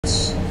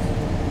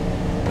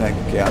Thank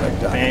you, Chaotic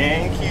Duck.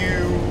 Thank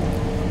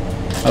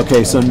you.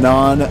 Okay, so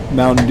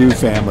non-Mountain Dew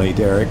family,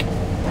 Derek.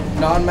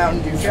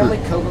 Non-Mountain Dew family,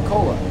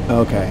 Coca-Cola.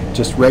 Okay,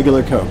 just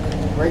regular Coke.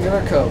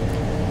 Regular Coke.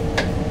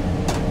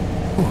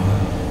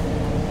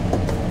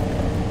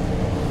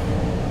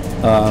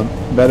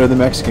 Better than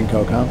Mexican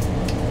Coke, huh?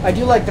 I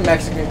do like the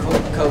Mexican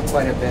Coke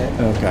quite a bit.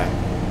 Okay.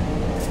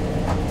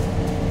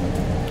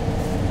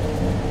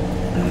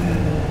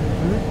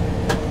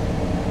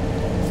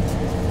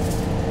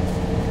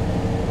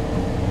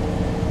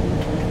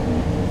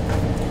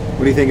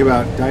 What do you think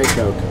about Diet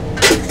Coke?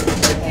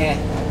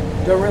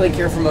 Don't really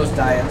care for most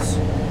diets.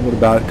 What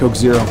about Coke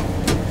Zero?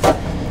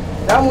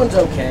 That one's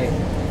okay.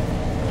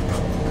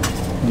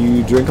 Do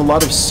you drink a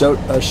lot of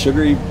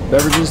sugary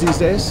beverages these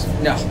days?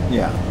 No.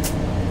 Yeah.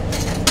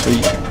 So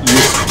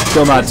you're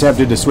still not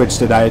tempted to switch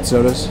to diet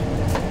sodas?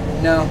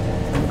 No.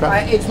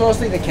 Okay. It's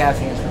mostly the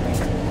caffeine for me.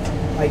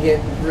 I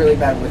get really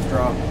bad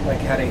withdrawal, like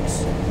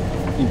headaches.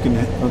 You can,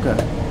 okay.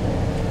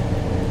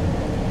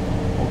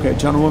 Okay,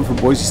 John Wood from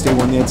Boise State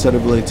won the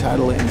NCAA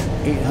title in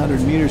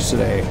 800 meters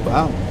today.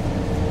 Wow.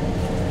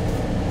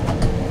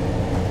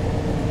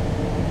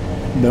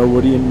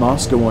 Nobody in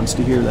Moscow wants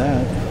to hear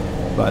that,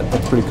 but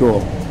that's pretty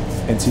cool.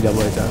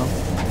 NCAA title.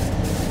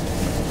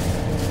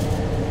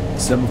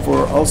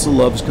 7-4 also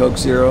loves Coke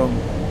Zero.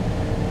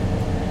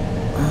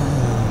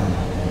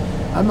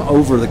 I'm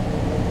over the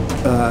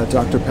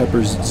Dr.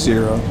 Pepper's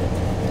Zero.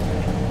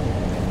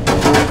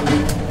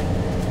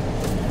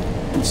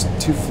 It's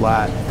too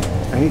flat.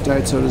 I hate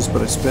diet sodas,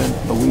 but I spent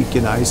a week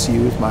in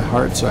ICU with my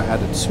heart, so I had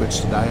to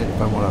switch to diet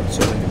if I want to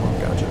soda anymore.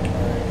 Gotcha.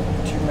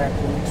 2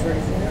 macaroons ready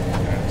for you?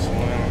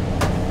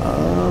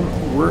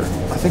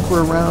 I think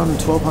we're around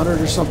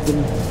 1,200 or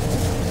something.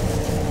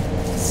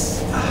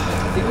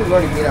 I think we've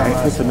already beat our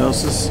last one.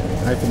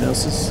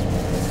 Hypnosis.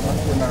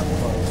 We're not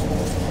close.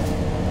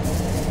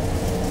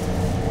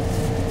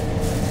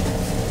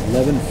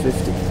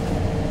 1150.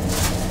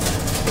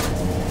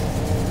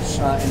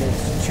 And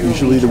it's 2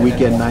 Usually each the and then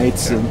weekend one.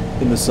 nights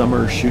in the summer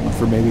are shooting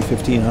for maybe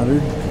 1,500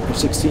 or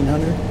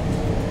 1,600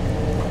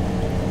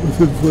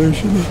 with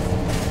inflation.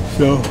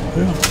 So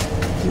yeah,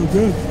 feel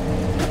good.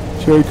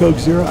 Cherry Coke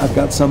Zero. I've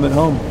got some at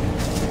home.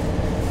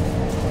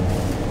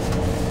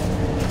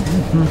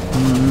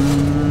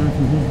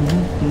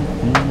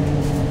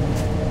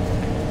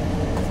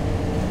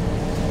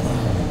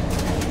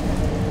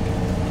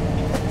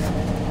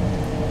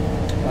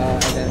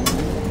 And then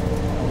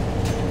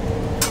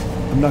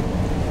I'm not.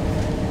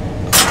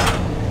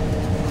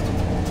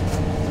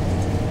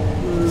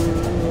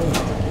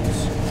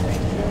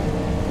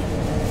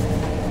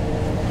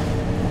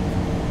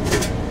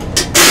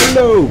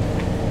 Hello.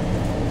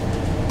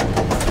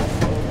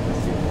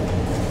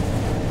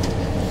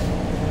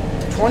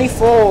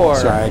 $24.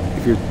 Sorry,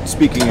 if you're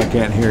speaking, I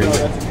can't hear you.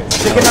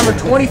 Ticket number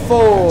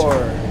 24.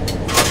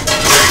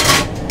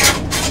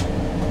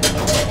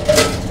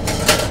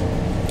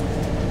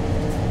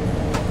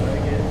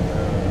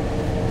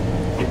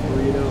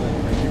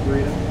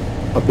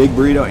 A big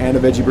burrito and a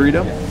veggie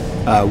burrito?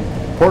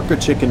 Pork or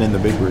chicken in the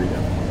big burrito?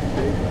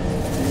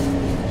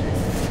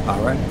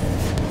 All right.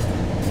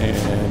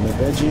 And the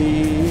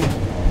veggie.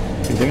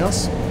 Anything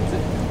else?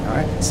 All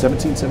right.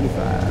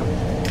 $17.75.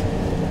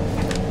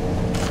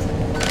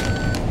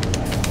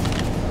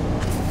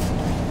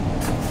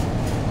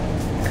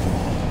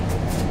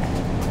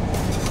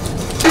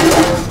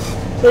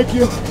 Thank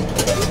you.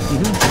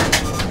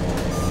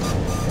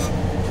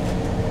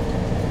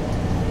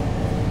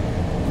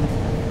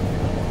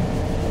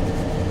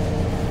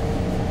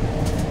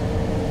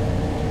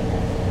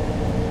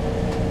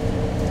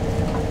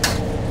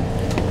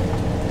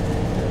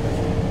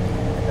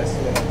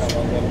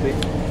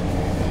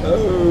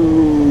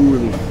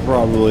 Oh,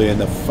 probably in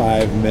the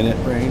 5-minute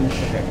range.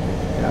 Okay.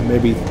 Yeah,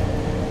 maybe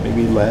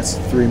less,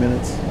 3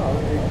 minutes. Oh,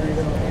 the big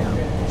burrito and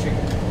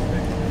chicken.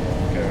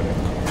 Got it.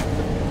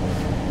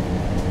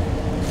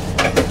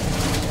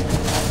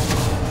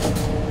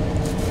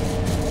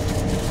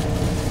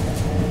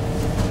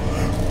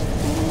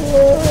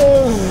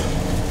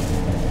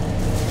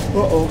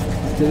 Uh-oh,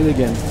 I did it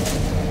again.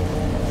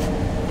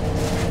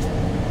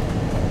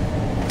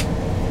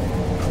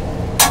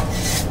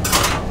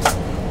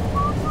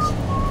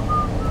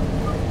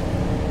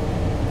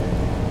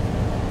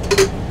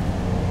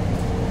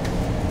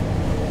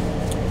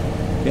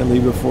 Can't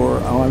leave before.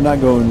 Oh, I'm not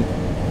going.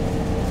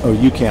 Oh,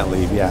 you can't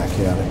leave. Yeah,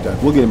 Chaotic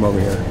Duck. We'll get him over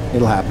here.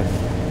 It'll happen.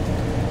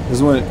 This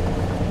is when it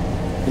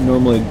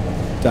normally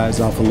dies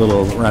off a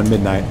little around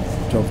midnight,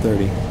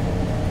 12:30.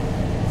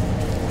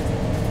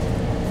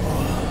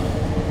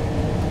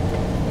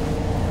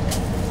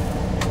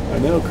 I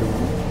know,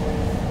 Colonel.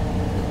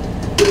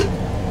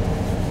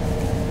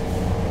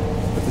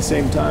 At the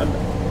same time,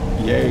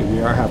 yay,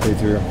 we are halfway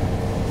through.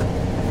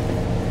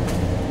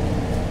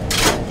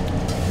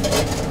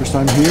 First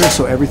time here,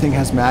 so everything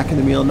has mac in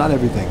the meal. Not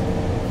everything.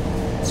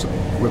 So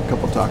we have a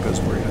couple tacos,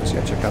 burritos.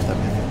 Yeah, check out that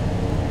menu.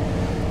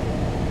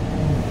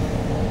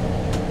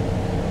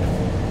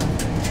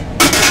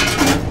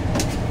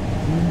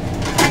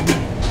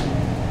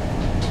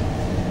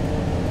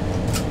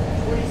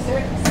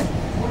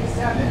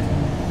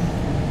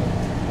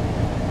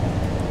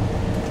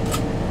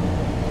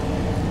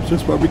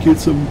 Just barbecued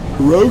some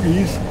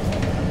pierogies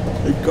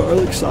and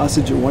garlic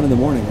sausage at 1 in the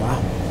morning. Wow.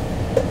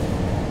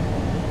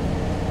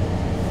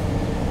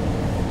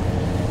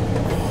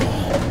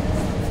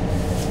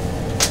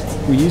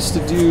 We used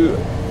to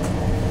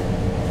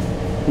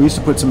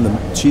put some of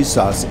the cheese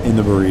sauce in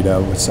the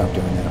burrito. We stopped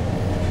doing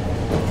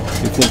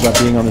that. You think about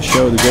being on the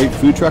show, the Great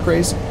Food Truck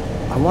Race?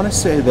 I want to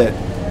say that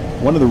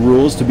one of the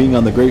rules to being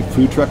on the Great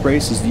Food Truck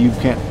Race is that you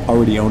can't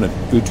already own a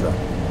food truck.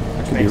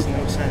 Makes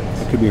no sense.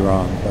 I could be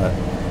wrong, but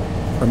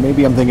or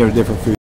maybe I'm thinking of a different food